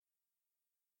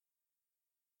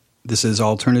This is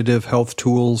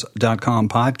AlternativeHealthTools.com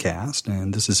podcast,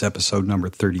 and this is episode number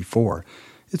 34.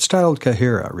 It's titled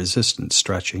Kahira, Resistance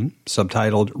Stretching,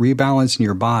 subtitled Rebalancing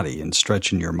Your Body and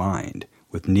Stretching Your Mind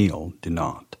with Neil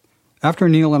Dunant. After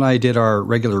Neil and I did our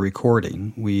regular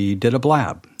recording, we did a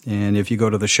blab. And if you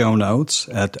go to the show notes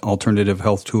at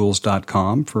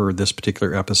AlternativeHealthTools.com for this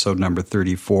particular episode number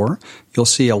 34, you'll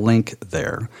see a link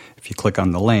there. If you click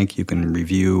on the link, you can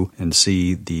review and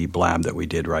see the blab that we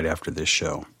did right after this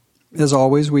show. As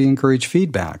always, we encourage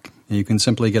feedback. You can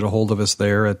simply get a hold of us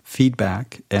there at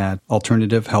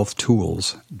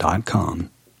feedback@AlternativeHealthTools.com.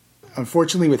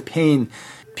 Unfortunately, with pain,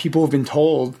 people have been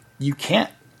told you can't,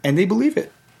 and they believe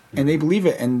it. And they believe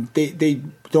it, and they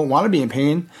don't want to be in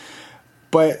pain,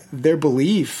 but their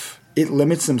belief, it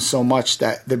limits them so much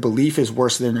that their belief is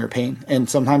worse than their pain. And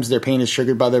sometimes their pain is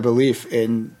triggered by their belief,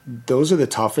 and those are the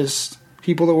toughest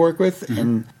people to work with,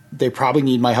 and they probably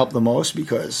need my help the most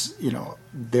because, you know,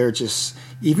 they're just,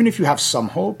 even if you have some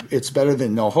hope, it's better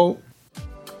than no hope.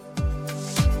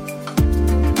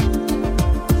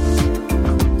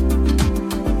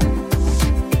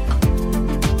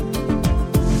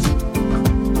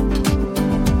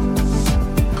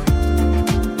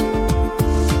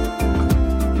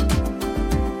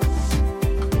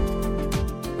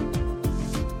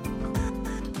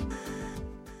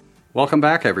 Welcome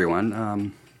back,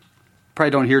 everyone.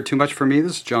 Probably don't hear too much from me.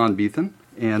 This is John Beethan.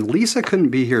 And Lisa couldn't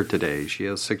be here today. She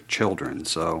has sick children.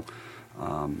 So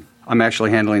I'm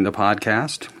actually handling the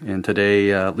podcast. And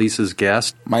today, Lisa's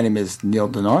guest. My name is Neil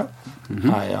Dunant.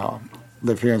 I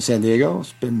live here in San Diego.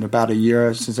 It's been about a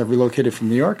year since I've relocated from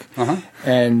New York.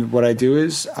 And what I do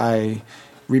is I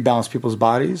rebalance people's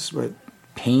bodies with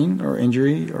pain or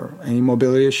injury or any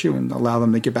mobility issue and allow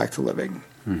them to get back to living.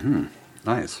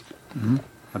 Nice.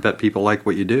 I bet people like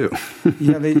what you do.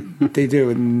 Yeah, they do.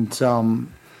 And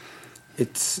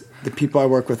it's the people I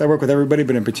work with. I work with everybody,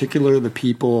 but in particular the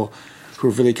people who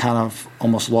have really kind of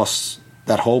almost lost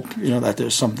that hope, you know, that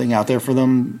there's something out there for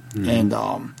them. And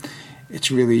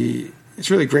it's really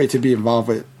great to be involved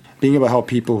with being able to help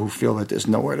people who feel that there's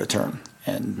nowhere to turn.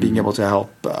 And being able to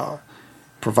help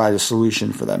provide a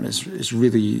solution for them is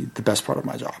really the best part of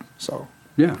my job. So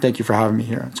yeah, thank you for having me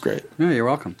here. It's great. Yeah, you're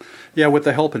welcome. Yeah, with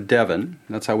the help of Devin,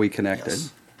 that's how we connected.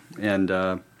 Yes. And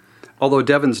although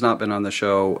Devin's not been on the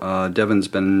show, Devin's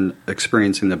been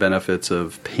experiencing the benefits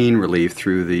of pain relief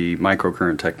through the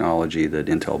microcurrent technology that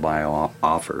Intel Bio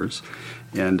offers.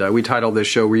 And we titled this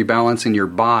show Rebalancing Your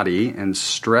Body and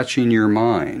Stretching Your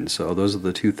Mind. So those are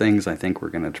the two things I think we're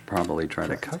going to probably try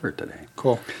to cover today.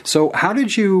 Cool. So how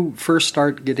did you first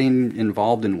start getting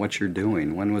involved in what you're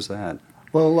doing? When was that?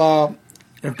 Well,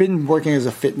 I've been working as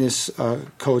a fitness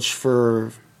coach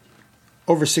for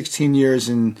over 16 years,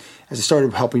 and as I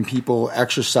started helping people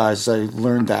exercise, I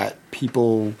learned that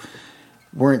people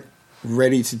weren't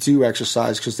ready to do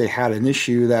exercise because they had an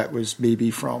issue that was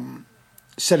maybe from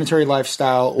sedentary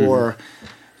lifestyle or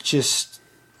just,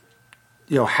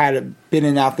 you know, had been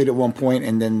an athlete at one point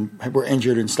and then were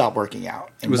injured and stopped working out.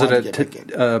 And was it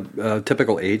a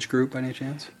typical age group by any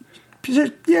chance?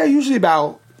 Yeah, usually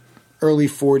about early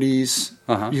 40s,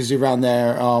 usually around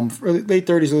there, late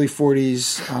 30s, early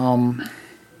 40s,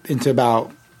 into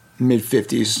about mid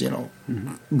 50s, you know,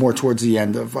 more towards the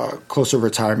end of closer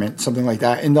retirement, something like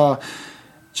that. And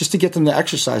just to get them to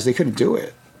exercise, they couldn't do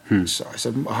it. So I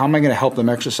said, how am I going to help them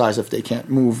exercise if they can't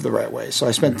move the right way? So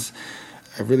I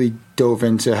really dove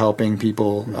into helping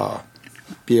people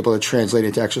be able to translate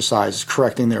into exercise,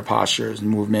 correcting their postures and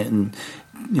movement, and,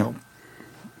 you know,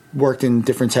 worked in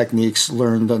different techniques,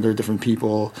 learned under different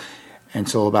people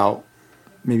until about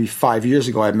maybe 5 years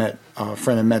ago, I met a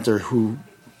friend and mentor who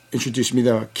introduced me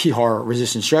to Kahira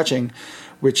resistance stretching,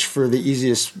 which for the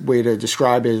easiest way to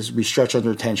describe is we stretch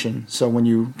under tension. So when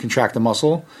you contract the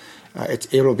muscle, it's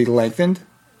able to be lengthened.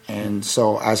 And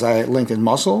so as I lengthen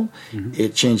muscle,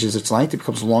 it changes its length, it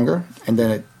becomes longer, and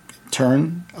then it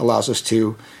allows us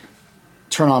to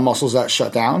turn on muscles that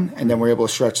shut down, and then we're able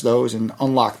to stretch those and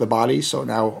unlock the body. So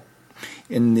now,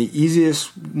 in the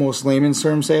easiest, most layman's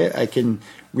terms say it, I can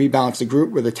rebalance the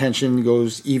group where the tension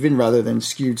goes even rather than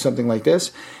skewed, something like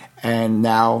this. And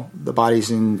now the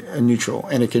body's in a neutral,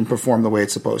 and it can perform the way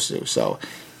it's supposed to. So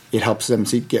it helps them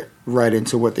to get right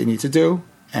into what they need to do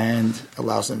and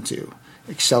allows them to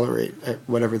accelerate at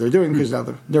whatever they're doing, because now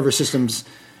the nervous system's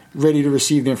ready to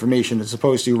receive the information it's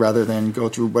supposed to rather than go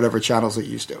through whatever channels it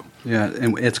used to. Yeah,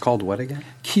 and it's called what again?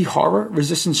 Kahira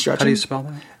resistance stretching. How do you spell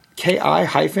that? Ki-Hara.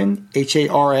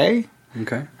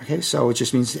 Okay. Okay, so it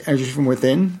just means energy from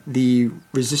within. The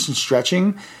resistance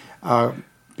stretching,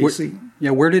 basically. Yeah,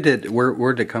 where did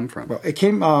it come from? Well, it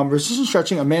came resistance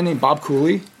stretching. A man named Bob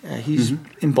Cooley. He's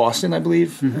in Boston, I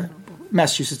believe,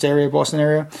 Massachusetts area, Boston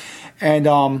area, and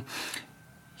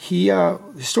the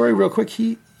story real quick.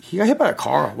 He got hit by a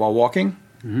car while walking,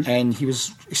 and he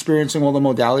was experiencing all the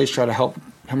modalities try to help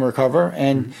him recover,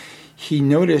 and he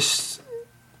noticed,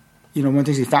 one of the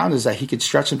things he found is that he could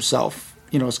stretch himself.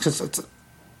 It's because it's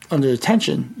under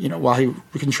tension, while he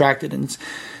contracted, and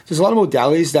there's a lot of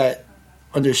modalities that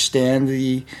understand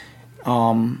the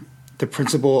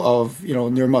principle of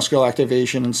neuromuscular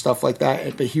activation and stuff like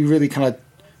that, but he really kind of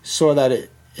saw that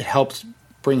it helped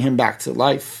bring him back to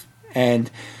life. And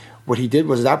what he did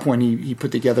was at that point he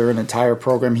put together an entire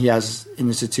program. He has an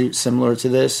institute similar to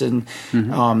this, and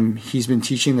he's been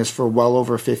teaching this for well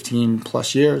over 15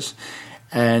 plus years.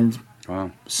 And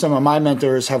some of my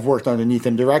mentors have worked underneath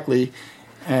him directly,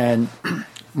 and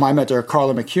my mentor,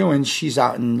 Carla McEwen, she's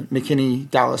out in McKinney,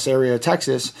 Dallas area,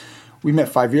 Texas. We met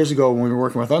 5 years ago when we were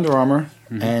working with Under Armour,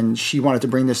 and she wanted to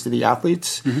bring this to the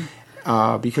athletes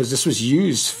because this was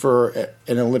used for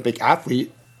an Olympic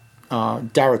athlete,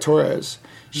 Dara Torres.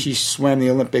 She swam the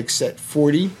Olympics at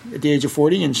the age of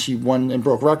 40, and she won and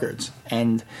broke records.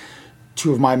 And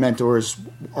two of my mentors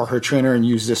are her trainer and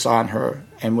used this on her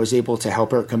and was able to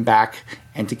help her come back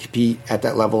and to compete at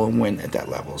that level and win at that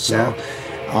level. So,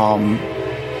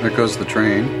 there goes the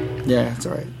train. Yeah, it's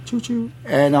all right. Choo-choo.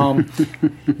 And,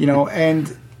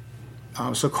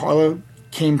 so Carla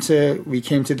came to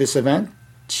this event.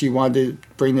 She wanted to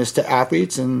bring this to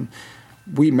athletes, and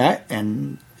we met,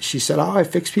 and she said, I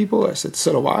fix people. I said,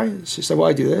 so do I. She said, well,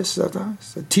 I do this. I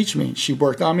said, teach me. She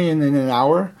worked on me, and in an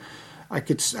hour, I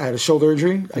had a shoulder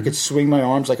injury. I could swing my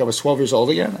arms like I was 12 years old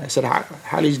again. I said,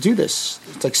 how do you do this?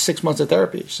 It's like 6 months of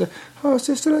therapy. She said, it's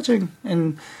just stretching.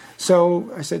 And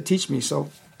so I said, teach me. So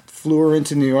flew her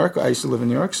into New York. I used to live in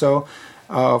New York. So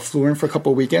flew in for a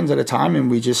couple of weekends at a time, and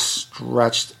we just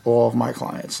stretched all of my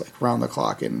clients like round the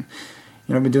clock. And,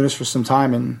 I've been doing this for some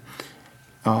time, and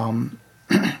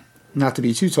not to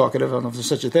be too talkative, I don't know if there's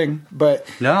such a thing, but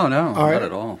no, not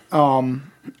at all.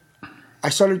 I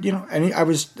started,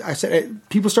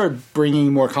 people started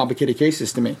bringing more complicated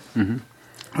cases to me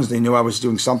because they knew I was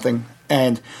doing something.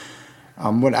 And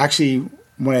when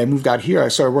I moved out here, I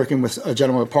started working with a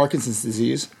gentleman with Parkinson's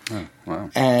disease. Oh, wow.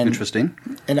 And, interesting.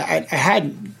 And I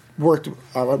had worked with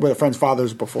a friend's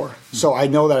fathers before, so I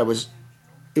know that it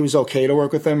was okay to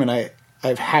work with them, and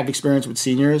I've had experience with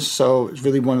seniors, so it's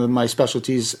really one of my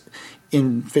specialties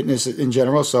in fitness in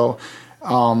general. So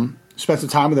spent some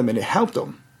time with them, and it helped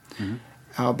them.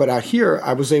 But out here,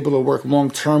 I was able to work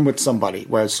long-term with somebody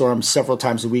where I saw him several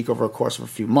times a week over a course of a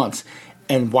few months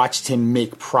and watched him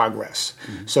make progress.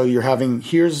 So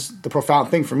here's the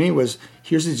profound thing for me was,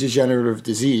 here's a degenerative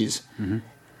disease,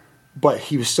 but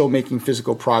he was still making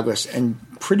physical progress and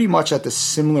pretty much at the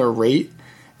similar rate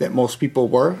that most people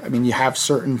were. I mean, you have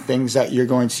certain things that you're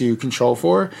going to control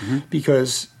for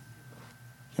because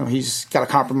he's got a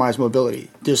compromised mobility.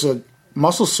 There's a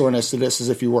muscle soreness to this as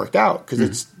if you worked out because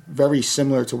it's very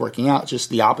similar to working out,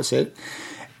 just the opposite.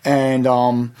 And,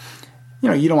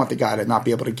 you don't want the guy to not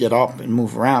be able to get up and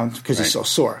move around because he's so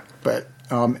sore. But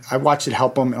I watched it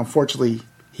help him. Unfortunately,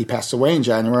 he passed away in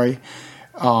January.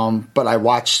 But I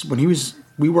watched when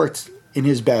we worked in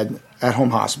his bed at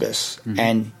home hospice,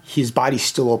 and his body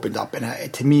still opened up.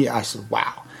 And to me, I said,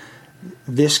 wow,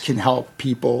 this can help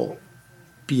people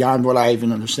beyond what I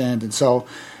even understand. And so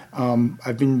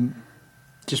I've been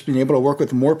able to work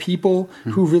with more people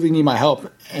who really need my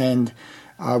help. And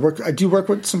I do work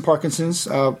with some Parkinson's.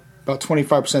 About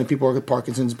 25% of people work with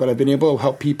Parkinson's, but I've been able to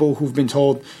help people who've been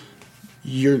told,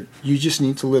 you just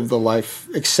need to live the life,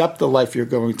 accept the life you're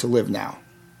going to live now.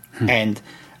 And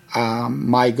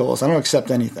my goal is I don't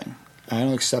accept anything.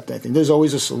 There's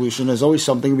always a solution. There's always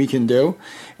something we can do.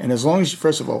 And as long as,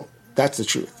 first of all, that's the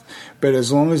truth. But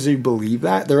as long as you believe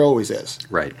that, there always is.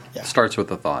 Right. Yeah. It starts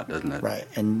with a thought, doesn't it? Right.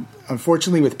 And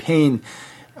unfortunately with pain,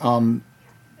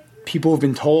 people have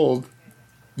been told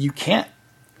you can't.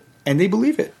 And they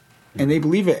believe it. And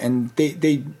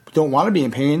they don't want to be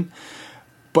in pain.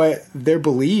 But their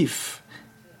belief,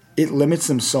 it limits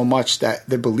them so much that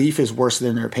their belief is worse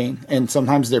than their pain. And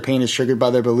sometimes their pain is triggered by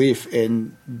their belief.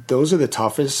 And those are the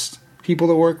toughest people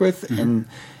to work with. And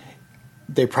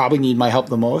they probably need my help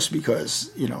the most because,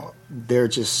 they're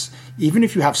just, even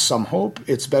if you have some hope,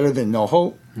 it's better than no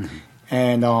hope.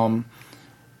 And,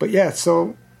 but yeah,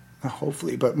 so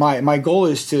hopefully, but my goal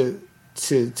is to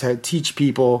teach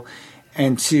people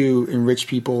and to enrich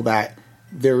people that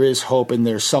there is hope and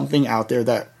there's something out there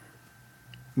that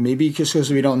maybe just because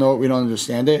we don't know it, we don't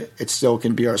understand it, it still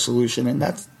can be our solution. And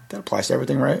that applies to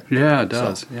everything, right? Yeah, it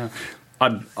does. So. Yeah.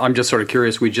 I'm just sort of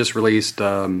curious. We just released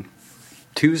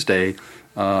Tuesday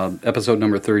episode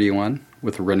number 31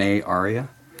 with Renee Aria.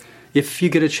 If you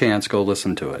get a chance, go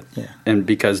listen to it. Yeah. And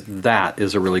because that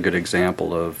is a really good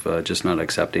example of just not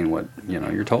accepting what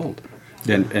you're told,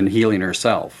 and healing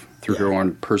herself through her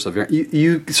own perseverance.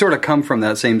 You sort of come from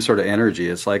that same sort of energy.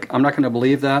 It's like, I'm not going to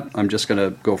believe that. I'm just going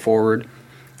to go forward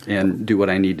and do what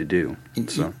I need to do.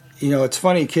 So it's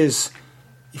funny because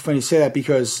you say that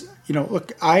because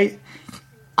look, I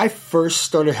first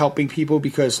started helping people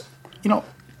because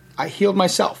I healed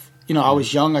myself. I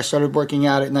was young. I started working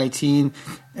out at 19,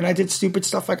 and I did stupid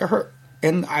stuff like I hurt.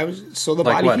 And I was the like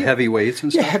body what, healed. Heavy weights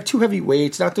and stuff? Yeah, have too heavy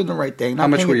weights, not doing the right thing. Not How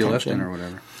much were you attention. lifting or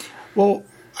whatever? Well,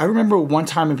 I remember one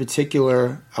time in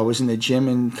particular, I was in the gym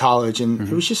in college, and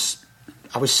it was just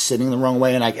I was sitting the wrong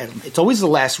way, and it's always the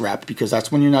last rep because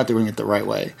that's when you're not doing it the right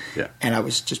way. Yeah. And I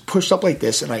was just pushed up like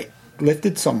this, and I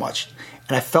lifted so much,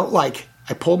 and I felt like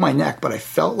I pulled my neck, but I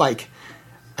felt like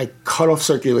I cut off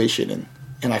circulation,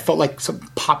 and I felt like something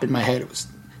pop in my head. It was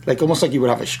like almost like you would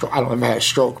have a stroke. I don't know if I had a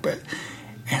stroke, and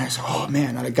I said, "Oh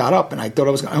man!" And I got up, and I thought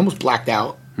I almost blacked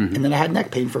out, and then I had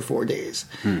neck pain for 4 days.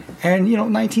 And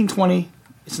 19, 20,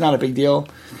 it's not a big deal.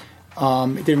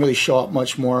 It didn't really show up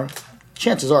much more.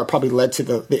 Chances are it probably led to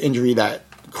the injury that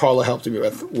Carla helped me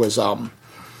with was I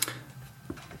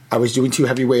was doing too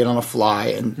heavy weight on a fly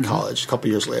in college a couple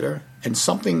years later, and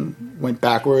something went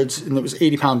backwards, and it was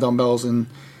 80-pound dumbbells, and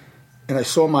I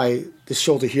saw this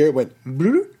shoulder here, it went,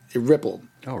 it rippled.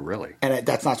 Oh, really? And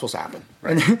that's not supposed to happen.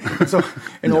 Right.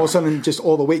 And all of a sudden, just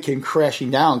all the weight came crashing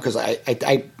down because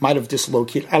I might have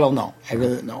dislocated. I don't know. I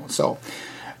really don't know. So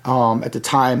at the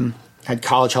time, I had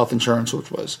college health insurance,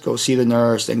 which was go see the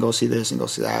nurse, then go see this and go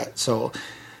see that. So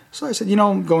I said,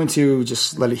 I'm going to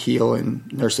just let it heal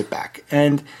and nurse it back.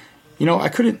 And I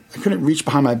couldn't reach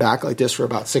behind my back like this for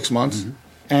about 6 months.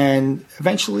 And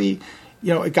eventually,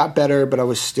 it got better, but I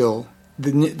was still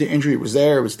the injury was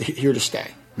there. It was here to stay.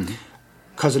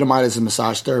 Cousin of mine is a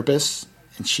massage therapist,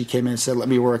 and she came in and said, "Let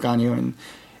me work on you." And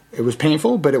it was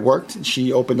painful, but it worked. And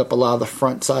she opened up a lot of the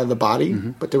front side of the body,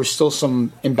 but there was still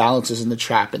some imbalances in the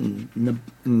trap and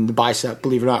in the bicep,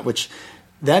 believe it or not, which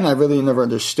then I really never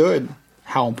understood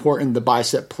how important the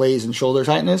bicep plays in shoulder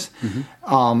tightness.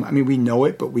 We know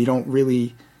it, but we don't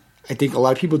really – I think a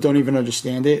lot of people don't even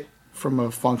understand it from a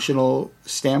functional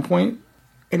standpoint.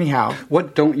 Anyhow.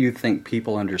 What don't you think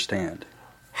people understand?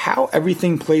 How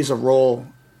everything plays a role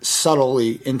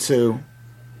subtly into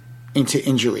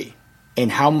injury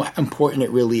and how important it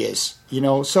really is.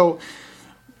 So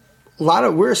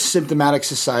we're a symptomatic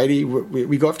society.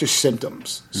 We go after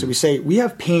symptoms. So we say, we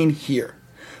have pain here.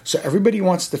 So everybody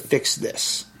wants to fix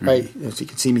this, right? So you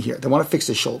can see me here. They want to fix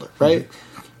the shoulder, right?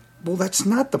 Well, that's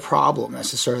not the problem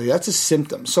necessarily. That's a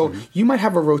symptom. So you might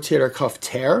have a rotator cuff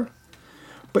tear,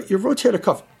 but your rotator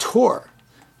cuff tore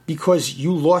because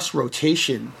you lost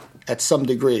rotation at some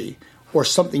degree or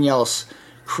something else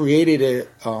created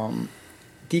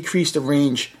decreased the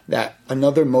range that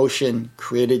another motion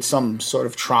created some sort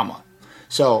of trauma.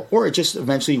 So, or it just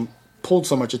eventually pulled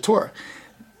so much it tore.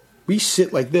 We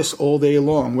sit like this all day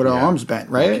long with our arms bent,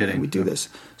 right? No kidding. And we do this.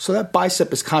 So that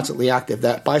bicep is constantly active.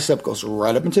 That bicep goes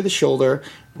right up into the shoulder,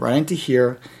 right into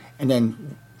here, and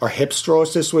then our hips throw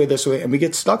us this way, and we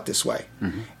get stuck this way.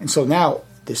 And so now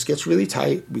this gets really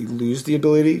tight. We lose the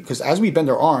ability, because as we bend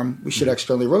our arm, we should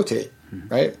externally rotate,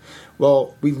 right?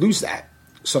 Well, we lose that.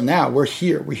 So now we're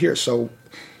here. So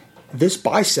this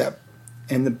bicep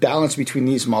and the balance between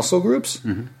these muscle groups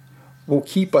will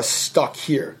keep us stuck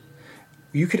here.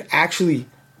 You could actually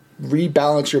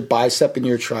rebalance your bicep and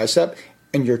your tricep,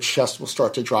 and your chest will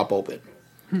start to drop open.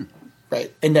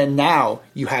 Right? And then now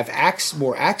you have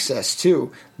more access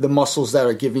to the muscles that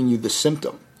are giving you the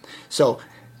symptom. So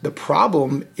the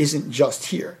problem isn't just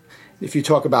here. If you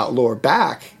talk about lower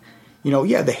back,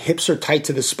 the hips are tight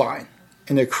to the spine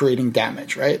and they're creating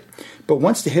damage, right? But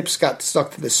once the hips got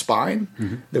stuck to the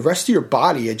spine, the rest of your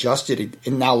body adjusted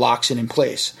and now locks it in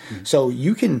place. So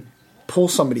you can pull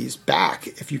somebody's back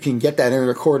if you can get that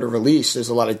intercostal release. There's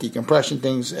a lot of decompression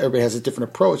things. Everybody has a different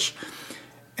approach.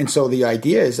 And so the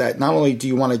idea is that not only do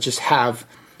you want to just have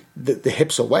the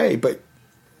hips away, but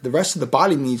the rest of the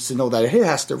body needs to know that it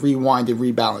has to rewind and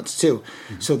rebalance too.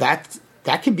 So that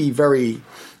can be very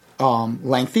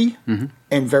lengthy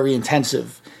and very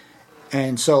intensive.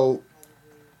 And so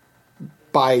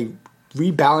by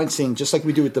rebalancing, just like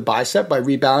we do with the bicep, by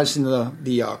rebalancing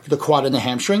the quad and the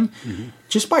hamstring,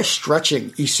 just by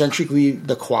stretching eccentrically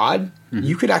the quad,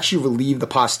 you could actually relieve the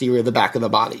posterior, the back of the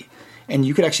body. And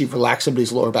you could actually relax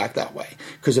somebody's lower back that way.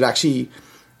 Because it actually,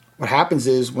 what happens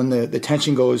is when the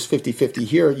tension goes 50-50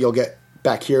 here, you'll get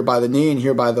back here by the knee and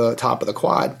here by the top of the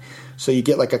quad. So you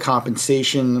get like a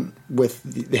compensation with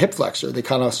the hip flexor. They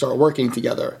kind of start working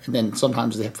together, and then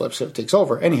sometimes the hip flexor takes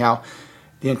over. Anyhow,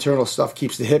 the internal stuff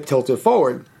keeps the hip tilted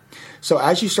forward. So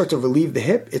as you start to relieve the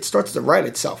hip, it starts to right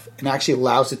itself and actually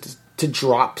allows it to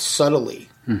drop subtly.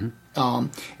 And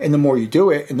the more you do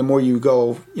it, and the more you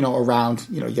go, around,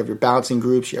 you have your balancing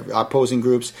groups, you have your opposing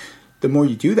groups. The more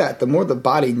you do that, the more the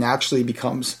body naturally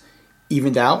becomes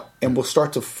evened out and will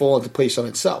start to fall into place on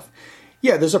itself.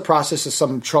 Yeah, there's a process of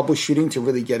some troubleshooting to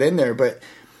really get in there, but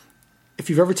if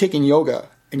you've ever taken yoga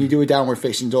and you do a downward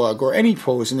facing dog or any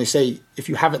pose, and they say if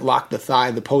you haven't locked the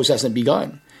thigh, the pose hasn't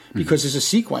begun, because there's a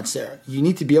sequence there. You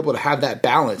need to be able to have that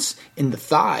balance in the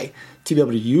thigh to be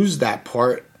able to use that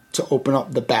part to open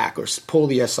up the back or pull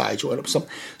the SI joint up.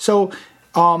 So,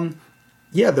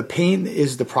 the pain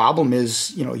is the problem.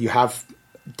 Is you have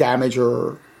damage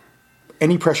or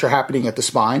any pressure happening at the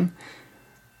spine,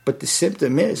 but the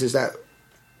symptom is that.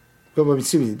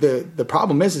 The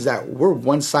problem is that we're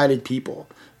one-sided people.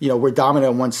 We're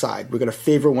dominant on one side. We're going to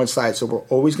favor one side, so we're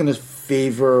always going to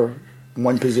favor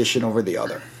one position over the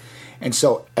other. And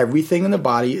so everything in the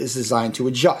body is designed to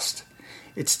adjust.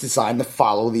 It's designed to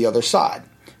follow the other side.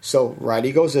 So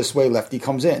righty goes this way, lefty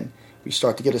comes in. We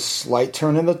start to get a slight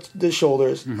turn in the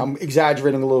shoulders. I'm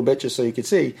exaggerating a little bit just so you can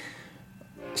see.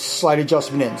 Slight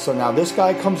adjustment in. So now this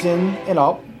guy comes in and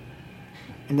up.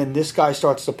 And then this guy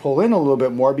starts to pull in a little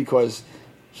bit more because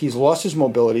he's lost his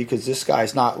mobility because this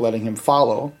guy's not letting him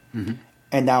follow.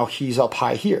 And now he's up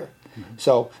high here.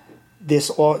 So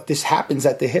this happens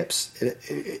at the hips.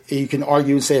 You can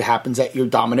argue and say it happens at your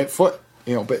dominant foot.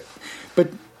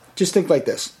 But just think like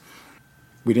this.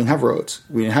 We didn't have roads.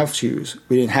 We didn't have shoes.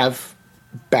 We didn't have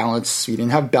balance. We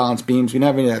didn't have balance beams. We didn't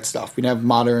have any of that stuff. We didn't have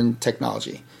modern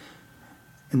technology.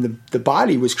 And the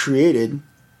body was created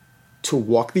to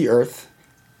walk the earth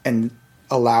and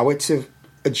allow it to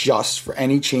adjust for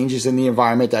any changes in the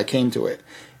environment that came to it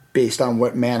based on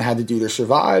what man had to do to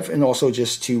survive and also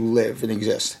just to live and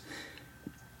exist.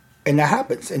 And that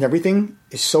happens. And everything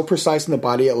is so precise in the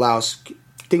body, it allows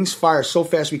things fire so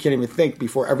fast we can't even think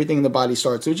before everything in the body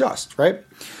starts to adjust, right?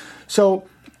 So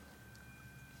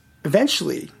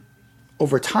eventually,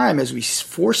 over time, as we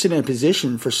force it in a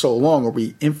position for so long, or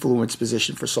we influence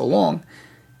position for so long,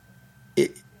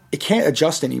 it can't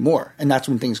adjust anymore, and that's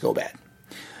when things go bad.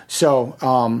 So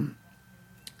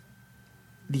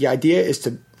the idea is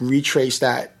to retrace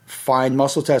that, find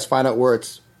muscle test, find out where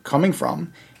it's coming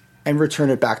from, and return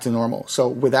it back to normal. So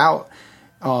without,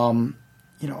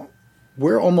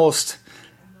 we're almost,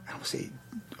 I'm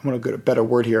going to get a better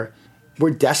word here,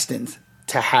 we're destined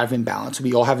to have imbalance.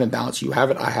 We all have imbalance. You have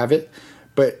it, I have it.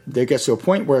 But there gets to a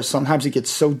point where sometimes it gets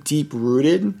so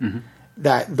deep-rooted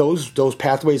that those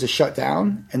pathways are shut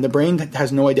down, and the brain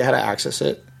has no idea how to access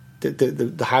it.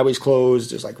 The highway's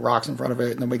closed. There's like rocks in front of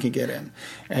it, and then we can get in.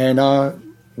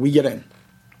 And we get in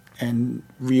and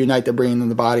reunite the brain and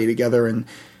the body together, and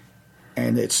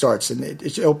it starts, and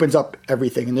it opens up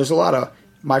everything. And there's a lot of,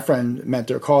 my friend,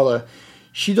 mentor, Carla,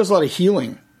 she does a lot of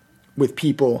healing with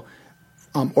people,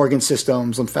 organ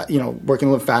systems, working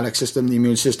the lymphatic system, the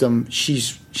immune system.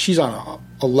 She's on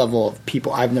a level of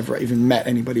people I've never even met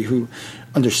anybody who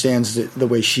understands the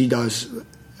way she does.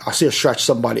 I'll see her stretch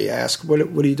somebody, ask, what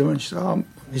are you doing? She said,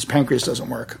 his pancreas doesn't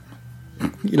work.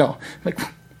 Like,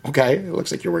 okay, it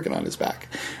looks like you're working on his back.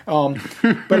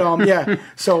 Yeah.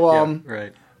 So,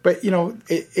 right. But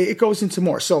it goes into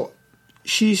more. So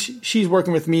she's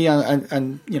working with me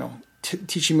on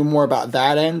teaching me more about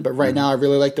that end, but right now I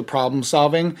really like the problem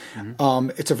solving.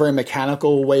 It's a very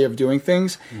mechanical way of doing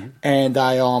things, and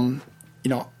I've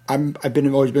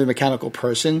always been a mechanical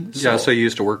person. So you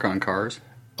used to work on cars?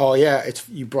 Oh yeah,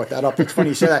 you brought that up. It's funny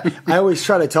you say that. I always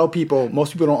try to tell people,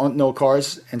 most people don't know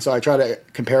cars, and so I try to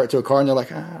compare it to a car, and they're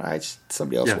like,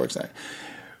 somebody else works on it.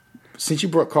 Since you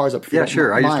brought cars up, I used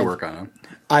to work on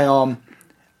them.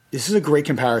 This is a great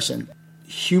comparison.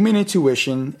 Human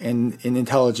intuition and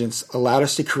intelligence allowed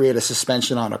us to create a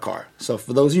suspension on a car. So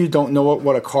for those of you who don't know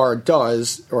what a car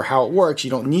does or how it works,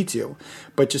 you don't need to.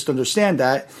 But just understand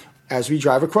that as we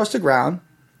drive across the ground,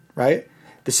 right,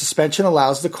 the suspension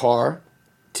allows the car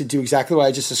to do exactly what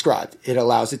I just described. It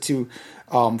allows it to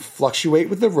fluctuate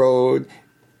with the road,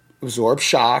 absorb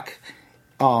shock,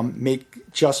 make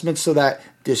adjustments so that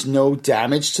there's no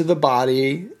damage to the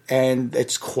body, and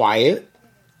it's quiet.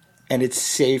 And it's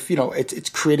safe, it's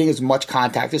creating as much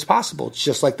contact as possible,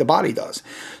 just like the body does.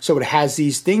 So it has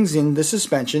these things in the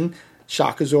suspension,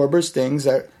 shock absorbers, things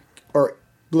that are a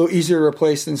little easier to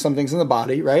replace than some things in the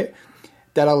body, right?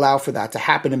 That allow for that to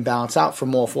happen and balance out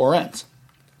from all four ends,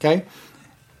 okay?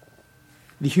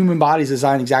 The human body is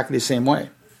designed exactly the same way.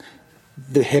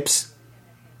 the hips,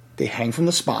 they hang from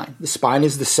the spine. The spine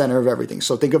is the center of everything.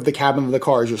 So think of the cabin of the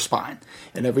car as your spine,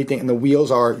 and everything. And the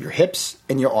wheels are your hips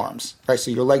and your arms, right?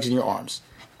 So your legs and your arms,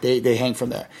 they hang from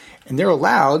there, and they're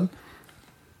allowed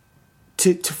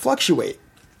to fluctuate.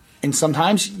 And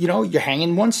sometimes, you're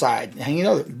hanging one side, hanging the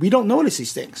other. We don't notice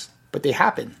these things, but they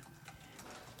happen.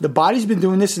 The body's been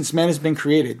doing this since man has been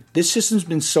created. This system's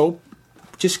been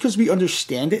just because we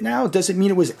understand it now doesn't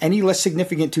mean it was any less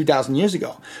significant 2,000 years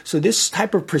ago. So this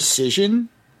type of precision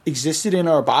existed in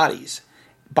our bodies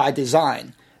by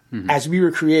design as we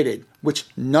were created, which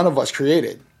none of us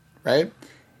created, right?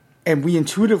 And we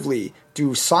intuitively,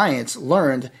 through science,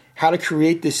 learned how to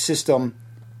create this system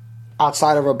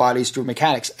outside of our bodies through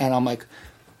mechanics. And I'm like,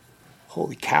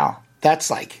 holy cow,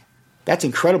 that's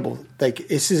incredible. Like,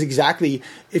 this is exactly,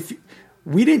 if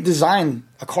we didn't design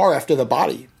a car after the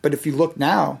body, but if you look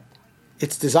now,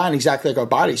 it's designed exactly like our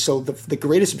body. So the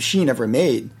greatest machine ever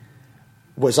made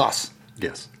was us.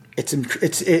 Yes.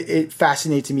 It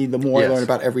fascinates me the more I learn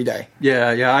about it every day. Yeah.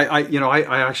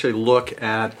 I actually look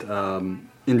at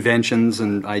inventions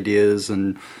and ideas,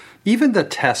 and even the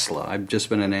Tesla. I've just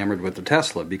been enamored with the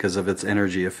Tesla because of its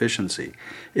energy efficiency,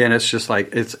 and it's just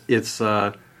like it's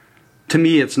to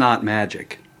me, it's not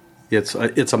magic. It's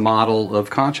a model of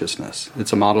consciousness.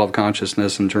 It's a model of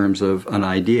consciousness in terms of an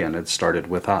idea, and it started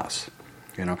with us.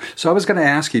 So I was going to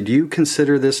ask you: do you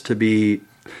consider this to be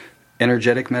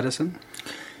energetic medicine?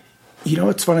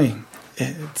 It's funny.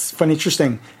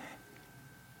 Interesting.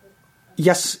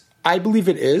 Yes, I believe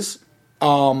it is.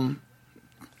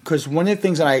 Because one of the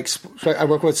things that I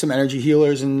work with some energy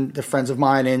healers and they're friends of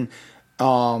mine, and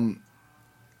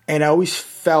I always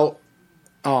felt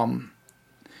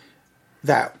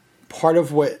that part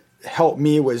of what helped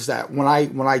me was that when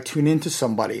I tune into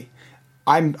somebody,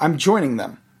 I'm joining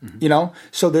them,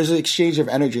 So there's an exchange of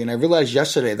energy, and I realized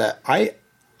yesterday that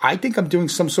I think I'm doing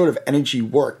some sort of energy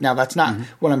work. Now, that's not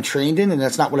what I'm trained in, and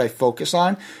that's not what I focus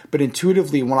on. But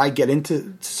intuitively, when I get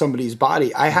into somebody's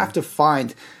body, I have to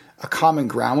find a common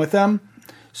ground with them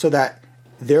so that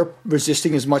they're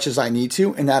resisting as much as I need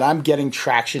to and that I'm getting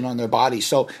traction on their body.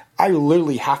 So I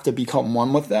literally have to become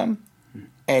one with them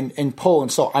and pull.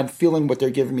 And so I'm feeling what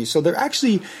they're giving me. So they're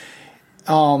actually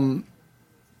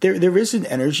there is an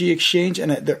energy exchange.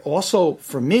 And they're also,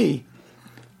 for me,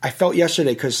 I felt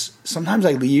yesterday, because sometimes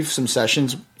I leave some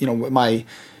sessions, with my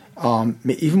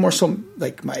even more so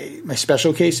like my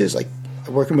special cases, like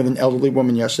working with an elderly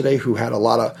woman yesterday who had a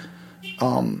lot of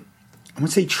I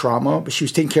wouldn't say trauma, but she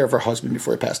was taking care of her husband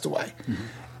before he passed away.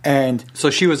 And so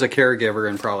she was a caregiver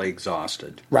and probably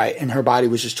exhausted. Right. And her body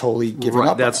was just totally giving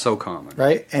up. That's so common.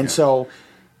 Right. And so,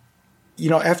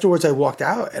 afterwards I walked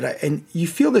out and you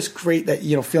feel this great that,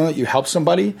 feeling that you helped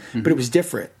somebody, but it was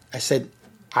different. I said,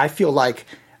 I feel like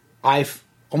I've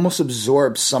almost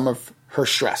absorbed some of her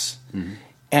stress.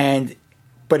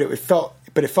 But it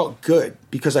felt good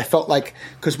because I felt like,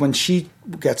 because when she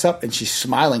gets up and she's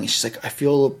smiling and she's like, I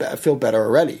feel better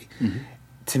already.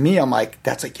 To me, I'm like,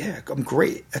 that's like, yeah, I'm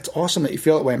great. That's awesome that you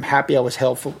feel that way. I'm happy I was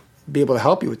helpful, be able to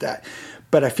help you with that.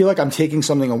 But I feel like I'm taking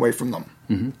something away from them.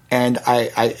 And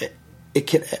I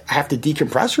have to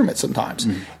decompress from it sometimes.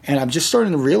 And I'm just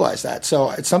starting to realize that.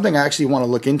 So it's something I actually want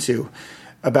to look into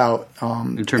about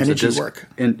in terms energy of work.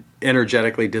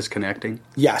 Energetically disconnecting?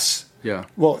 Yes. Yeah.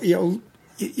 Well,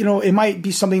 it might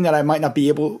be something that I might not be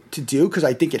able to do because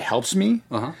I think it helps me.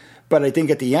 But I think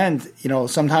at the end,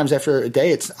 sometimes after a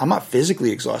day, I'm not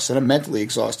physically exhausted. I'm mentally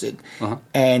exhausted.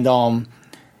 And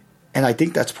I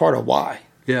think that's part of why.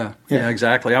 Yeah,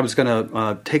 exactly. I was going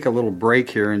to take a little break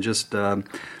here and just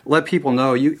let people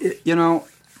know,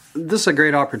 this is a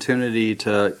great opportunity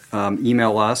to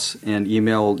email us and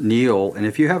email Neil. And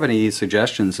if you have any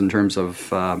suggestions in terms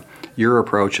of your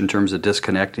approach in terms of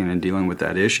disconnecting and dealing with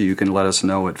that issue, you can let us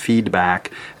know at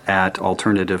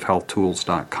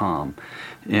feedback@alternativehealthtools.com.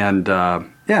 And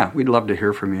we'd love to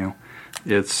hear from you.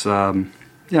 It's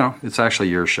it's actually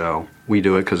your show. We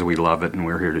do it because we love it and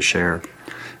we're here to share.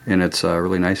 And it's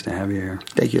really nice to have you here.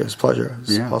 Thank you. It's a pleasure.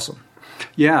 It's awesome.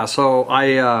 Yeah, so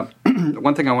I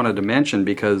one thing I wanted to mention,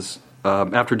 because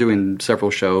after doing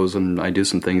several shows, and I do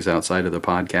some things outside of the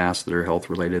podcast that are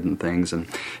health-related and things, and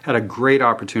had a great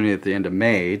opportunity at the end of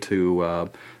May to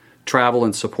travel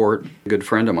and support a good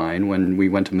friend of mine when we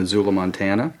went to Missoula,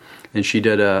 Montana, and she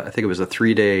did I think it was a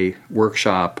 3-day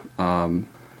workshop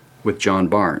with John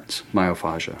Barnes,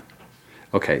 myophagia.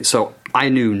 Okay, so I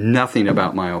knew nothing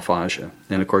about myophagia,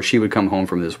 and of course she would come home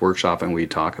from this workshop and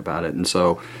we'd talk about it, and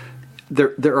so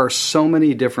there are so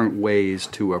many different ways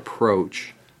to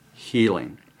approach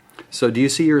healing. So do you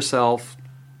see yourself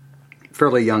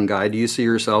fairly young guy. Do you see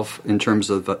yourself in terms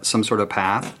of some sort of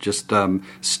path, just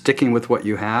sticking with what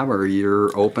you have, or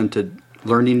you're open to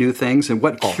learning new things? And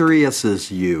what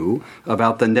curiouses you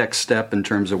about the next step in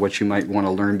terms of what you might want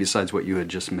to learn besides what you had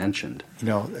just mentioned?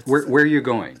 Where are you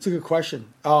going? It's a good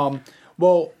question.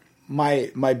 Well,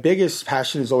 my biggest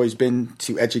passion has always been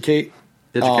to educate.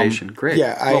 Education, great.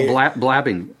 Yeah,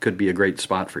 blabbing could be a great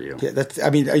spot for you. Yeah, I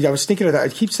was thinking of that. I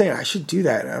keep saying I should do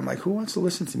that, and I'm like, who wants to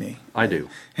listen to me? I do.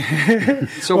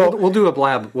 So we'll do a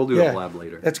blab. We'll do a blab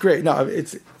later. That's great. No,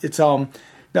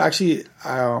 actually,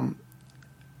 I'm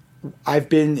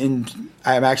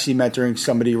actually mentoring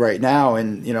somebody right now,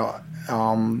 and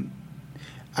I'm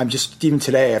just, even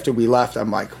today after we left,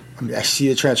 I see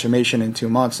the transformation in 2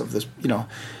 months of this,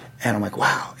 and I'm like,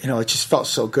 wow, it just felt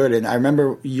so good. And I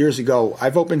remember years ago,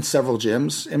 I've opened several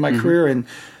gyms in my career and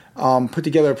put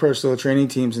together personal training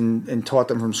teams and taught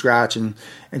them from scratch, and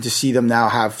to see them now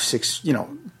have just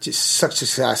such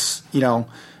success,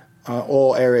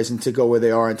 all areas, and to go where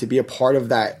they are and to be a part of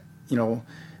that,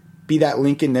 be that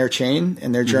link in their chain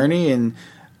and their journey. And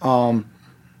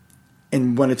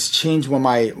when it's changed, when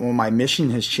my mission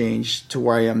has changed to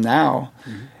where I am now,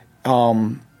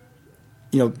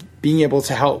 being able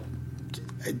to help,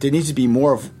 there needs to be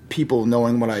more of people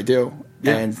knowing what I do.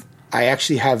 Yeah. And I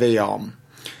actually have a, well,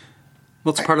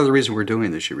 it's part of the reason we're doing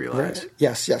this, you realize. Right?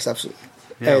 Yes, absolutely.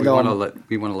 Yeah, and, we want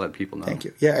to let people know. Thank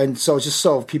you. Yeah. And so just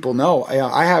so people know,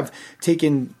 I have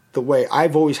taken the way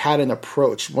I've always had an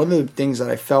approach. One of the things that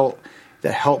I felt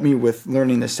that helped me with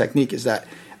learning this technique is that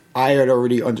I had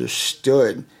already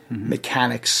understood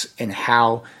mechanics and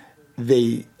how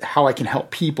I can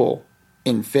help people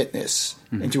in fitness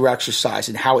and through exercise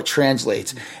and how it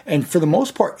translates. And for the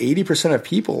most part, 80% of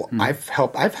people I've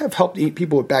helped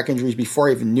people with back injuries before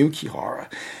I even knew Kihara.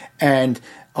 And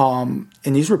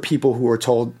these were people who were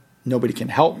told nobody can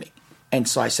help me. And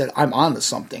so I said, I'm on to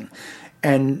something.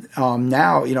 And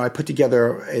now, I put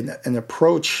together an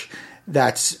approach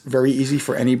that's very easy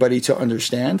for anybody to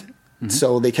understand.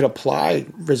 So they can apply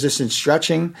resistance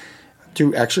stretching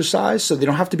through exercise, so they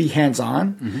don't have to be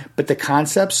hands-on. But the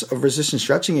concepts of resistance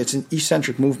stretching, it's an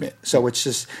eccentric movement. So it's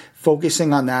just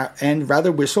focusing on that. And rather,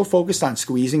 we're so focused on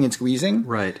squeezing.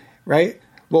 Right?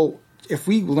 Well, if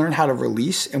we learn how to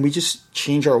release and we just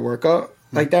change our workout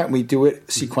like that, and we do it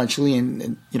sequentially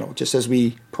and just as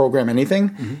we program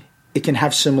anything, it can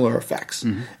have similar effects.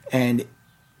 And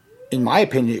in my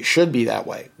opinion, it should be that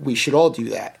way. We should all do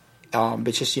that.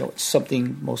 But just, it's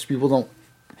something most people don't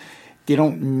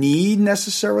need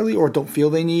necessarily, or don't feel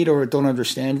they need, or don't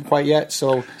understand quite yet.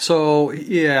 So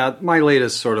yeah, my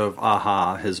latest sort of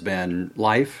aha has been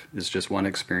life is just one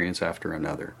experience after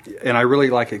another. And I really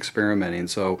like experimenting.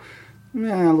 So a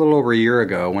little over a year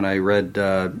ago, when I read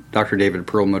Dr. David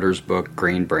Perlmutter's book,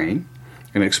 Grain Brain,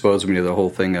 and exposed me to the whole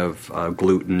thing of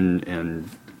gluten and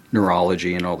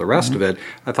neurology and all the rest of it,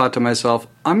 I thought to myself,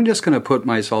 I'm just going to put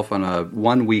myself on a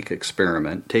 1-week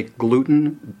experiment, take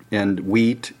gluten and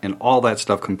wheat and all that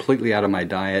stuff completely out of my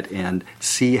diet and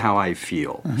see how I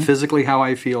feel, physically how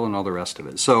I feel and all the rest of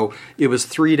it. So it was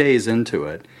 3 days into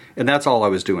it, and that's all I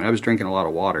was doing. I was drinking a lot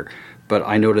of water, but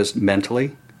I noticed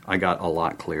mentally I got a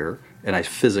lot clearer, and I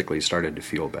physically started to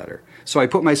feel better. So I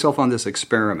put myself on this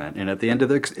experiment, and at the end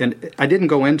of and I didn't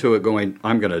go into it going,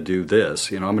 I'm going to do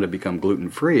this, I'm going to become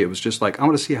gluten-free. It was just like, I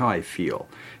want to see how I feel.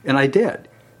 And I did.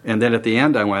 And then at the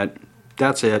end I went,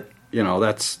 that's it.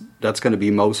 That's going to be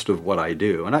most of what I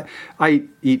do. And I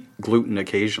eat gluten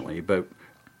occasionally, but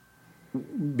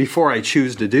before I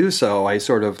choose to do so, I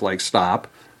sort of stop,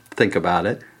 think about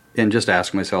it, and just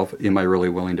ask myself, am I really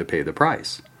willing to pay the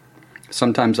price?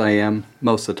 Sometimes I am,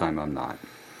 most of the time I'm not.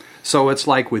 So it's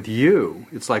like with you,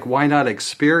 it's like, why not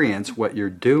experience what you're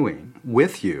doing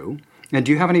with you? And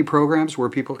do you have any programs where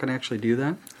people can actually do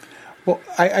that? Well,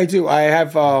 I do. I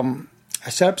have I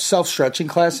set up self-stretching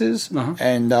classes,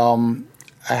 and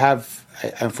I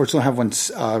unfortunately have one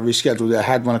rescheduled. I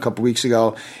had one a couple weeks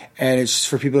ago, and it's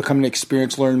for people to come and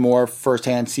experience, learn more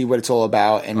firsthand, see what it's all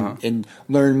about, and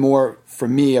learn more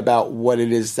from me about what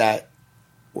it is that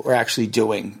we're actually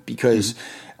doing. Because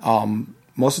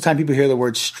most of the time people hear the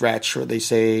word stretch, or they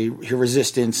hear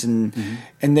resistance, and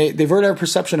they've heard our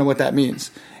perception of what that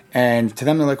means. And to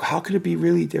them, they're like, how could it be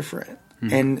really different?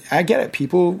 And I get it.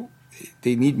 People,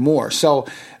 they need more. So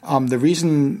the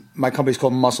reason my company is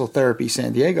called Muscle Therapy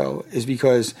San Diego is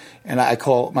because, and I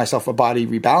call myself a body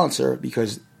rebalancer,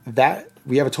 because that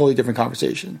we have a totally different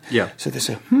conversation. Yeah. So they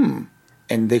say,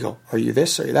 and they go, are you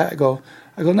this? Are you that? I go,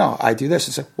 no, I do this.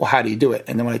 And say, well, how do you do it?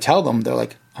 And then when I tell them, they're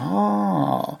like,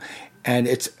 oh. And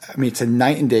it's a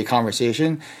night and day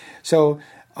conversation. So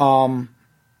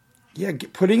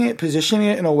positioning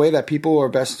it in a way that people are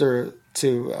best to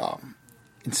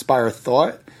inspire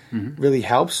thought really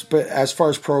helps. But as far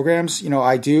as programs,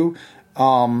 I do.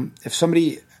 If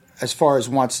somebody, as far as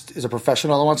is a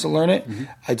professional that wants to learn it,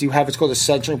 I do have, it's called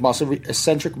eccentric muscle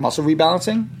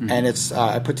rebalancing, and it's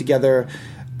I put together.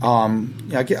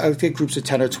 I get groups of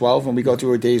 10 or 12, and we go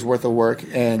through a day's worth of work,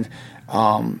 and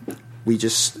we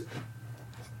just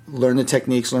learn the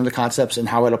techniques, learn the concepts, and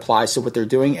how it applies to what they're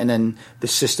doing. And then the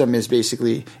system is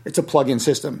basically, it's a plug-in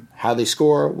system. How they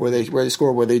score, where they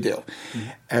score, what they do.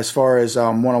 As far as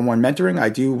one-on-one mentoring, I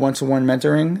do one-to-one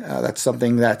mentoring. That's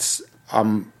something that's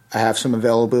I have some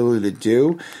availability to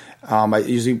do. I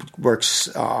usually works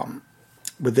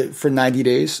with it for 90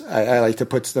 days. I like to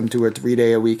put them to a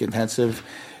 3-day-a-week intensive,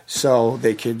 so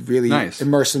they could really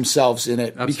immerse themselves in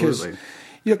it. Absolutely.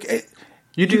 Because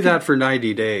you do that for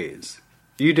 90 days.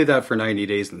 You do that for 90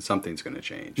 days, and something's going to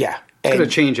change. Yeah. It's going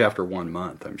to change after 1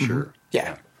 month, I'm sure.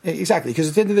 Yeah, exactly. Because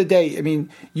at the end of the day, I mean,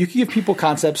 you can give people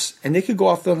concepts, and they could go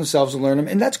off on themselves and learn them,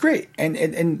 and that's great.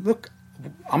 And look,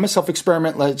 I'm a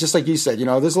self-experiment, just like you said.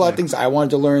 There's a lot of things I wanted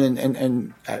to learn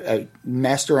and I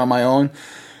master on my own,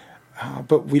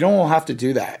 but we don't all have to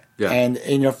do that. Yeah. And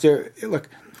if look,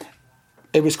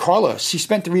 it was Carla. She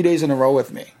spent 3 days in a row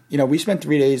with me. We spent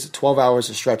 3 days, 12 hours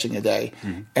of stretching a day,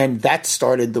 and that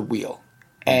started the wheel.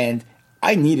 And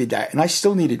I needed that, and I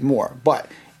still needed more. But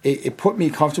it put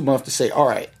me comfortable enough to say, all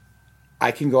right,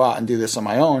 I can go out and do this on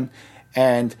my own.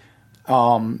 And,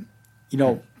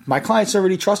 my clients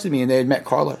already trusted me, and they had met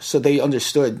Carla, so they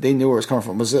understood. They knew where it was coming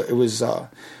from.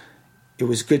 It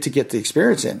was good to get the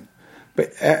experience in.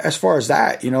 But as far as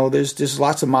that, there's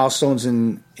lots of milestones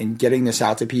in getting this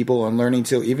out to people and learning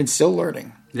to, even still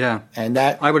learning. Yeah. And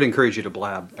that, I would encourage you to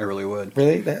blab. I really would.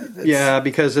 Really? Yeah,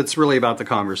 because it's really about the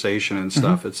conversation and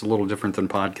stuff. It's a little different than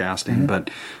podcasting, but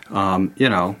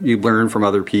you learn from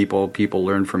other people. People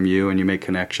learn from you, and you make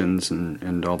connections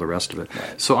and all the rest of it.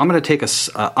 Right. So I'm going to take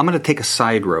a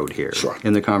side road here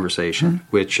in the conversation,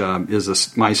 which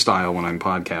is my style when I'm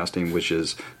podcasting, which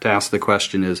is to ask the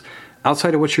question is,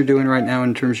 outside of what you're doing right now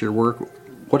in terms of your work,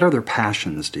 what other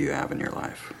passions do you have in your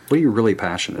life? What are you really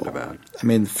passionate about? I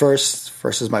mean, first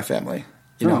is my family.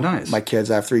 Nice. My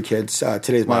kids. I have 3 kids.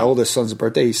 Today's my oldest son's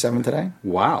birthday. He's 7 today.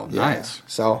 Wow, nice.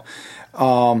 So,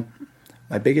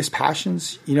 my biggest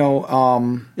passions,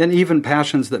 and even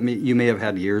passions that you may have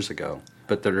had years ago,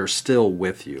 but that are still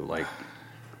with you.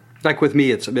 Like with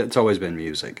me, it's always been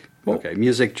music. Well,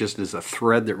 music just is a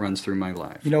thread that runs through my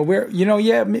life.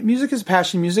 Music is a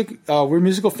passion. Music. We're a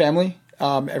musical family.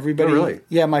 Everybody. Oh, really?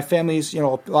 Yeah, my family's, a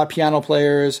lot of piano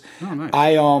players. Oh, nice.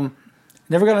 I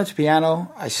never got into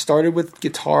piano. I started with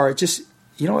guitar. It just,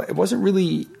 it wasn't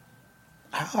really,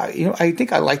 I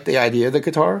think I liked the idea of the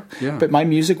guitar, but my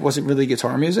music wasn't really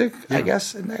guitar music, I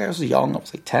guess. And I was young. I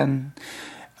was like 10.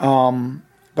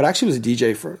 But I actually was a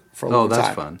DJ for a long time. Oh,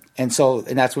 that's fun. And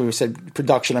that's when we said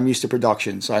production. I'm used to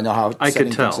production, so I know how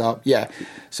setting things up. Yeah.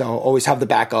 So always have the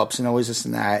backups and always this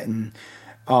and that. And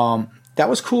that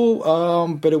was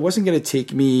cool, but it wasn't going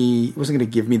to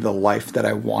give me the life that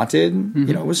I wanted.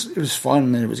 It was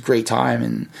fun, and it was a great time.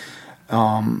 And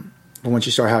but once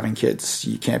you start having kids,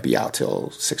 you can't be out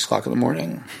till 6 o'clock in the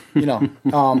morning,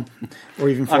 or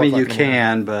even 4 o'clock you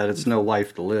can, but it's no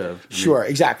life to live. Sure,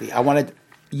 exactly.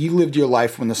 You lived your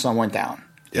life when the sun went down.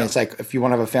 Yeah. And it's like, if you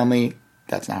want to have a family,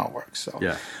 that's not how it works. So,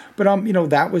 yeah. But,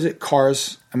 that was it.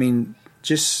 Cars,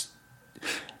 just.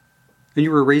 And you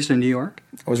were raised in New York?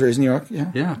 I was raised in New York,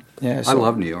 yeah. Yeah. Yeah. So, I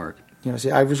love New York.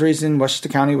 I was raised in Westchester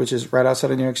County, which is right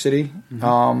outside of New York City.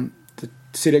 The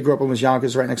city I grew up in was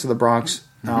Yonkers, right next to the Bronx.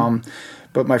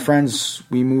 But my friends,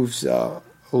 we moved a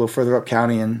little further up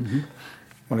county. And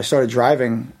when I started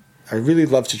driving, I really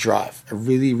loved to drive. I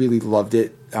really, really loved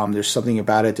it. There's something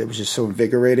about it that was just so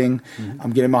invigorating.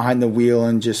 I'm getting behind the wheel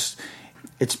and just,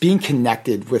 it's being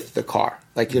connected with the car.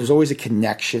 Like there's always a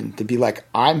connection to be like,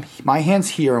 my hand's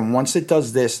here, and once it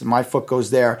does this, and my foot goes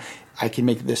there, I can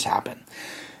make this happen.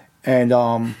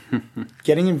 And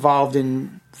getting involved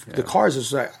in the cars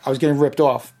was like, I was getting ripped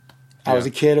off. I was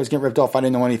a kid. I was getting ripped off. I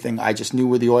didn't know anything. I just knew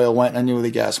where the oil went, and I knew where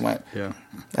the gas went. Yeah,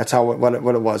 that's what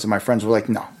it was. And my friends were like,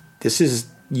 "No,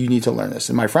 you need to learn this."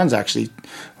 And my friends, actually,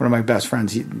 one of my best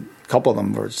friends, a couple of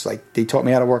them were just like, they taught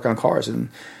me how to work on cars, and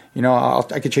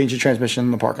I could change the transmission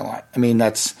in the parking lot. I mean,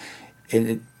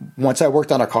 once I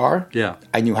worked on a car,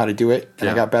 I knew how to do it, and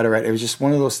I got better at it. It was just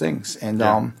one of those things. And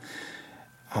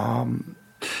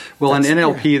well, in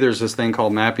NLP, there's this thing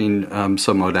called mapping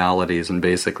submodalities, and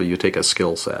basically you take a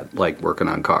skill set, like working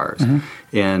on cars,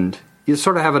 and you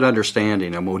sort of have an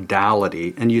understanding, a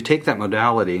modality, and you take that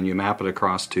modality and you map it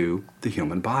across to the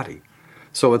human body.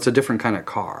 So it's a different kind of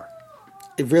car.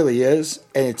 It really is,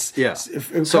 and it's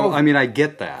So I mean, I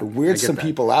get that. It weirds some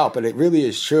people out, but it really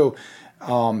is true.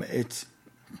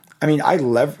 I mean,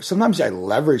 sometimes I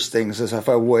leverage things as if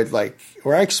I would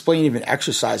or I explain even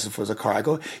exercise if it was a car. I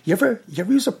go, you ever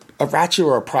use a ratchet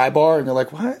or a pry bar? And they're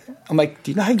like, what? I'm like,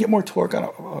 do you know how you get more torque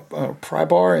on a pry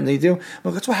bar? And they do. I'm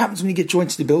like, that's what happens when you get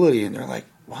joint stability. And they're like,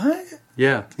 what?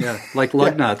 Yeah. Like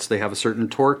lug nuts, they have a certain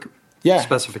torque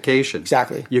specification.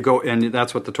 Exactly. You go, and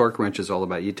that's what the torque wrench is all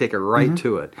about. You take it right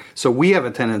to it. So we have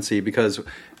a tendency, because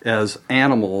as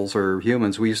animals or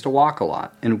humans, we used to walk a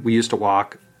lot, and we used to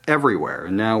walk everywhere,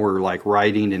 and now we're like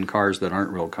riding in cars that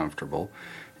aren't real comfortable.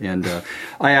 And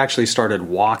I actually started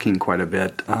walking quite a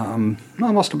bit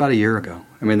almost about a year ago.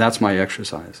 I mean, that's my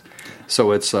exercise.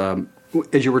 So it's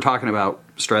as you were talking about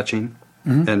stretching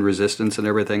and resistance and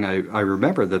everything, I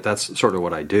remember that's sort of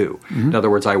what I do. In other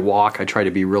words, I walk, I try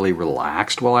to be really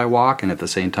relaxed while I walk, and at the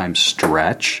same time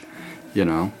stretch,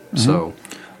 so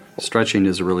stretching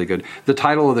is really good. The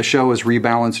title of the show is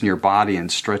Rebalancing Your Body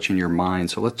and Stretching Your Mind.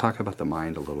 So let's talk about the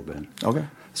mind a little bit. Okay.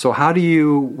 So what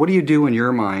do you do in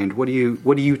your mind? What do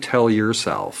you tell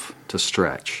yourself to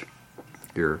stretch?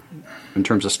 In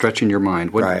terms of stretching your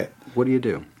mind, what do you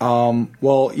do?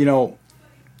 Well,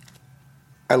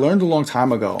 I learned a long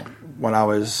time ago when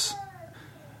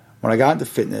I got into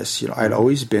fitness, I'd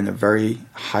always been a very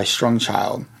high-strung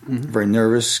child, very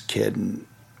nervous kid, and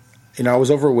I was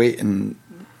overweight and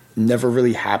never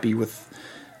really happy with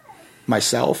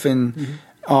myself. And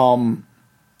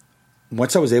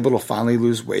once I was able to finally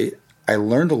lose weight, I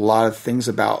learned a lot of things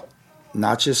about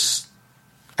not just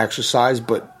exercise,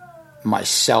 but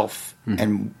myself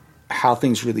and how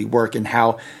things really work, and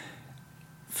how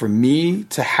for me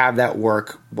to have that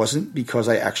work wasn't because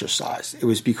I exercised. It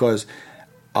was because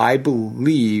I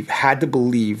had to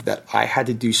believe that I had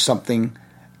to do something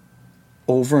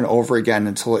over and over again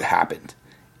until it happened,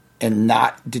 and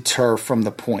not deter from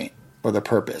the point or the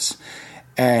purpose.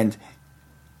 And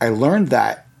I learned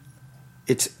that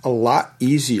it's a lot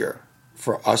easier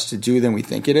for us to do than we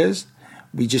think it is.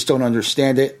 We just don't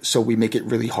understand it, so we make it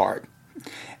really hard.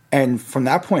 And from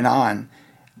that point on,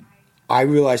 I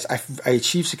realized I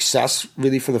achieved success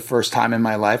really for the first time in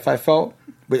my life, I felt,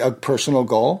 with a personal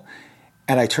goal.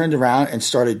 And I turned around and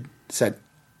said,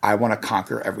 I want to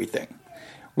conquer everything,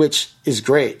 which is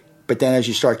great. But then as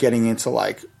you start getting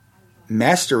into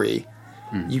mastery,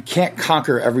 you can't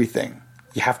conquer everything.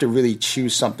 You have to really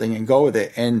choose something and go with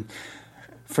it. And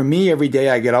for me, every day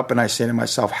I get up and I say to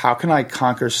myself, how can I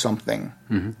conquer something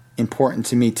important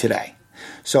to me today?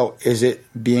 So is it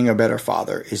being a better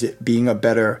father? Is it being a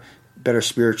better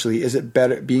spiritually? Is it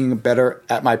being better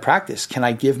at my practice? Can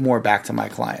I give more back to my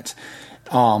clients?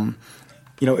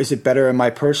 Is it better in my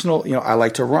personal? I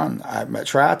like to run. I'm a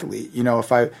triathlete.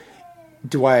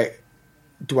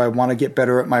 Do I want to get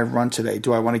better at my run today?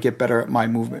 Do I want to get better at my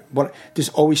movement? There's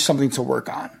always something to work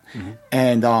on.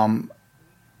 And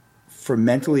for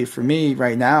me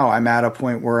right now, I'm at a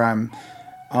point where I'm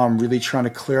really trying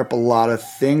to clear up a lot of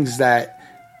things that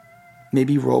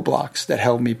maybe roadblocks that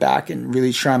held me back, and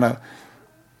really trying to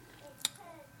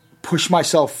push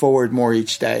myself forward more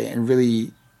each day and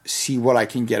really see what I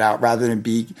can get out, rather than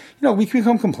we can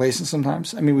become complacent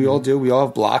sometimes. I mean, we all do. We all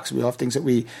have blocks. We all have things that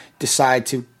we decide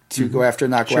to go after,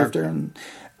 not go after. And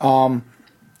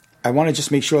I want to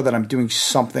just make sure that I'm doing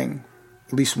something,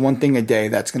 at least one thing a day,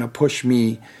 that's going to push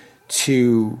me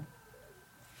to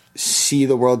see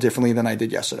the world differently than I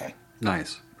did yesterday.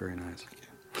 Nice. Very nice.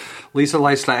 Lisa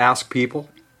likes to ask people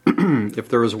if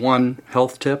there is one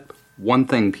health tip, one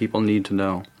thing people need to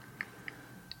know.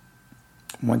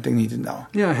 One thing you need to know.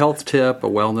 Yeah, a health tip, a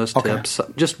wellness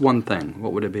tip, just one thing.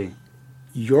 What would it be?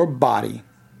 Your body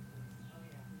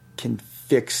can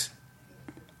fix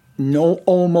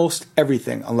almost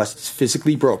everything unless it's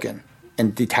physically broken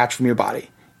and detached from your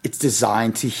body. It's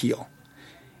designed to heal.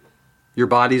 Your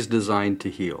body's designed to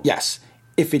heal. Yes.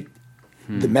 If the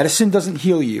medicine doesn't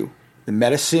heal you, the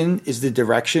medicine is the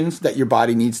directions that your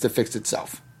body needs to fix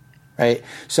itself, right?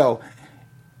 So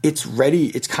it's ready.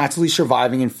 It's constantly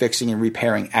surviving and fixing and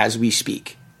repairing as we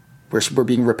speak. We're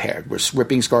being repaired. We're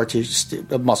ripping scar tissue,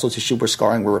 muscle tissue. We're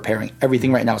scarring. We're repairing.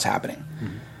 Everything right now is happening.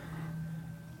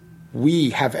 We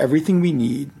have everything we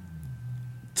need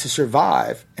to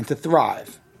survive and to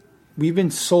thrive. We've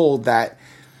been sold that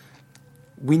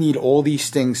we need all these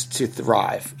things to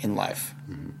thrive in life.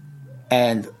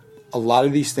 And a lot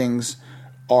of these things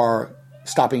are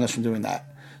stopping us from doing that.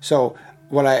 So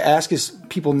what I ask is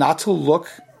people not to look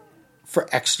for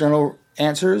external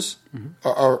answers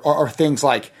or things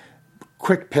like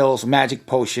quick pills, magic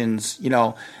potions,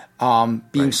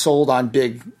 being sold on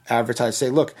big advertising.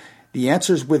 Say, look, the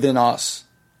answer's within us.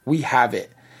 We have it.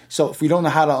 So if we don't know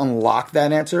how to unlock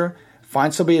that answer,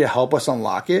 find somebody to help us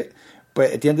unlock it.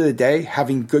 But at the end of the day,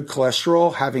 having good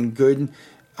cholesterol, having good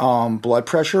blood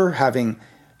pressure, having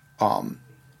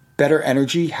better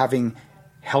energy, having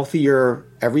healthier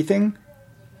everything,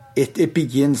 it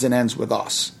begins and ends with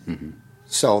us. Mm-hmm.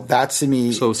 So that's, to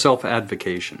me... So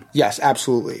self-advocation. Yes,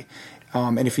 absolutely.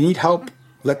 And if you need help,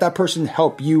 let that person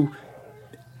help you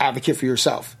advocate for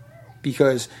yourself.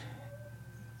 Because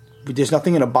there's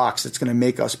nothing in a box that's going to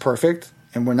make us perfect,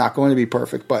 and we're not going to be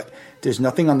perfect, but there's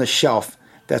nothing on the shelf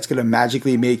that's going to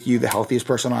magically make you the healthiest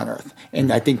person on earth.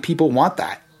 And I think people want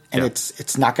that, and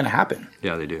it's not going to happen.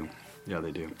 Yeah, they do.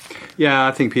 Yeah,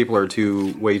 I think people are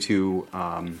way too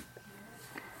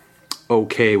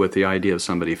okay with the idea of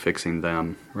somebody fixing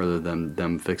them rather than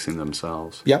them fixing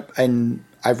themselves. Yep, and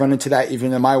I've run into that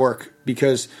even in my work,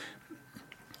 because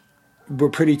we're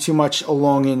pretty too much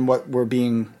along in what we're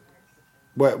being,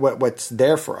 what's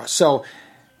there for us. So,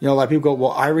 a lot of people go,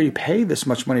 well, I already pay this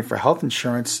much money for health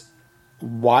insurance.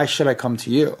 Why should I come to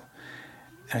you?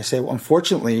 And I say, well,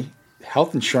 unfortunately,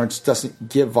 health insurance doesn't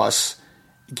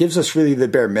gives us really the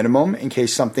bare minimum in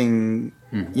case something,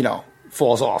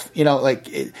 falls off.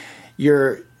 It's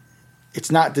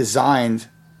not designed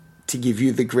to give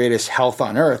you the greatest health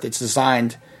on earth. It's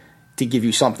designed to give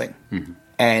you something. Mm-hmm.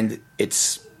 And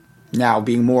it's now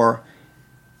being more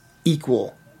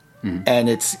equal, and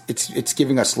it's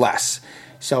giving us less.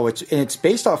 So it's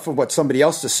based off of what somebody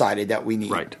else decided that we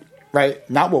need, right?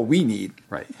 Not what we need,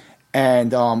 right?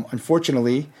 And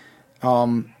unfortunately,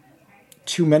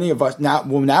 too many of us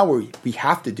now we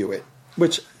have to do it.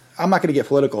 Which I'm not going to get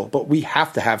political, but we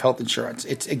have to have health insurance.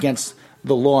 It's against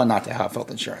the law not to have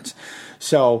health insurance.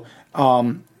 So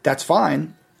that's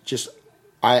fine. Just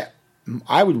I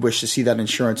would wish to see that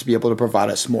insurance be able to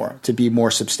provide us more, to be more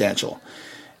substantial.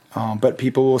 But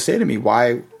people will say to me,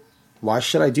 why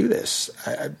should I do this?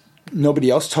 Nobody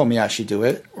else told me I should do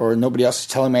it, or nobody else is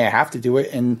telling me I have to do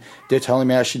it, and they're telling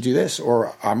me I should do this,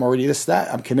 or I'm already this,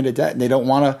 that, I'm committed to that, and they don't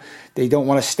want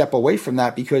to step away from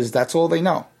that because that's all they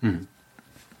know. Mm-hmm.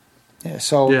 Yeah.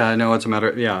 So I know it's a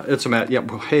matter. Yeah, it's a matter. Yeah.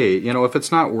 Well, hey, if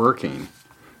it's not working,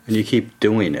 and you keep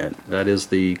doing it, that is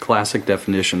the classic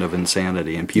definition of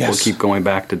insanity. And people keep going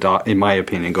back to, in my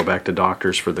opinion, go back to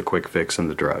doctors for the quick fix and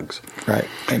the drugs. Right.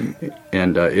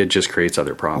 And it just creates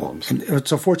other problems. And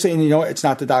it's unfortunate, and it's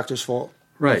not the doctor's fault.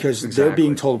 Right. Because they're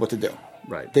being told what to do.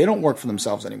 Right. They don't work for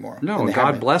themselves anymore. No,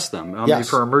 God bless them. I mean,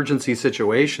 for emergency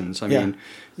situations. I mean,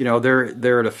 they're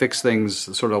there to fix things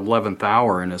sort of 11th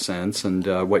hour in a sense. And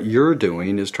what you're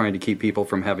doing is trying to keep people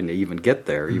from having to even get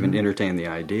there, even entertain the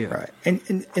idea. Right.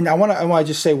 And I want to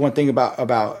just say one thing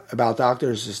about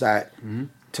doctors is that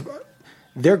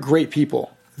they're great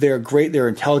people. They're great. They're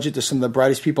intelligent. They're some of the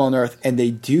brightest people on earth, and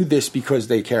they do this because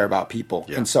they care about people.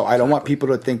 Yeah, and so I don't want people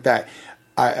to think that.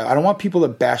 I don't want people to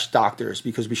bash doctors,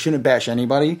 because we shouldn't bash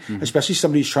anybody, especially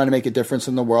somebody who's trying to make a difference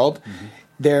in the world.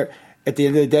 They're, at the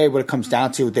end of the day, what it comes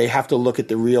down to, they have to look at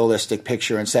the realistic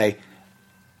picture and say,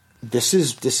 this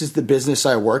is the business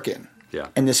I work in. Yeah.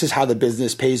 And this is how the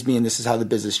business pays me, and this is how the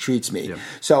business treats me. Yeah.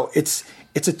 So it's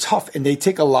a tough, and they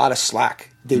take a lot of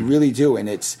slack. They really do. And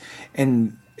it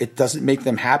doesn't make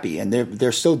them happy. And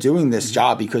they're still doing this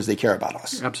job because they care about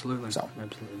us. Absolutely.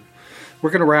 Absolutely. We're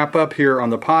going to wrap up here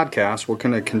on the podcast. We're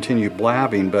going to continue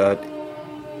blabbing, but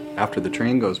after the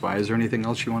train goes by, is there anything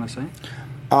else you want to say?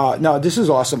 No, this is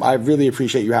awesome. I really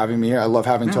appreciate you having me here. I love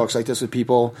having talks like this with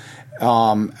people.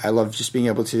 I love just being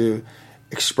able to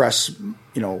express,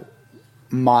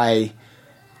 my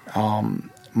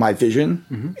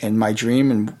vision and my dream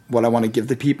and what I want to give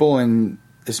to people, and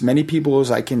as many people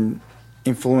as I can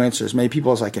influence, or as many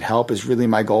people as I can help is really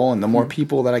my goal. And the more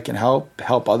people that I can help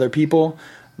other people,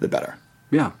 the better.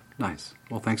 Yeah, nice.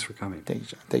 Well, thanks for coming. Thank you,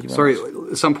 John. Thank you very much.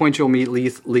 Sorry, at some point you'll meet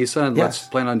Lisa, and let's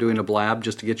plan on doing a blab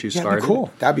just to get you started. Cool.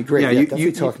 That'd be great. Yeah,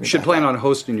 you should plan on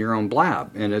hosting your own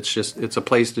blab, and it's a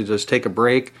place to just take a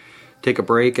break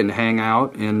and hang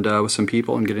out and with some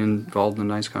people and get involved in a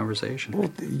nice conversation. Well,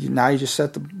 now you just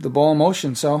set the ball in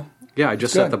motion, so... Yeah, I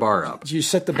just set the bar up. You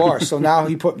set the bar, so now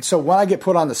so when I get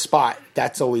put on the spot,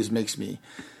 that's always makes me...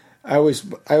 I always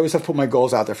have to put my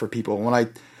goals out there for people. When I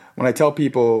tell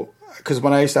people... Because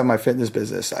when I used to have my fitness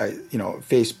business,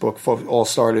 Facebook all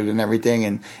started and everything,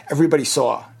 and everybody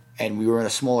saw, and we were in a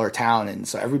smaller town, and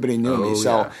so everybody knew me.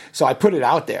 So I put it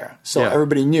out there, so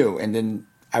everybody knew, and then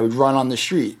I would run on the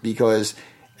street because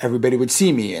everybody would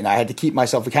see me, and I had to keep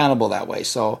myself accountable that way.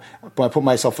 So I put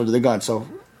myself under the gun. So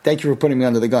thank you for putting me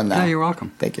under the gun now. Yeah, you're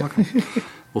welcome. Thank you. Welcome.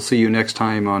 We'll see you next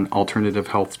time on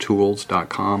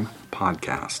AlternativeHealthTools.com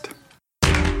podcast.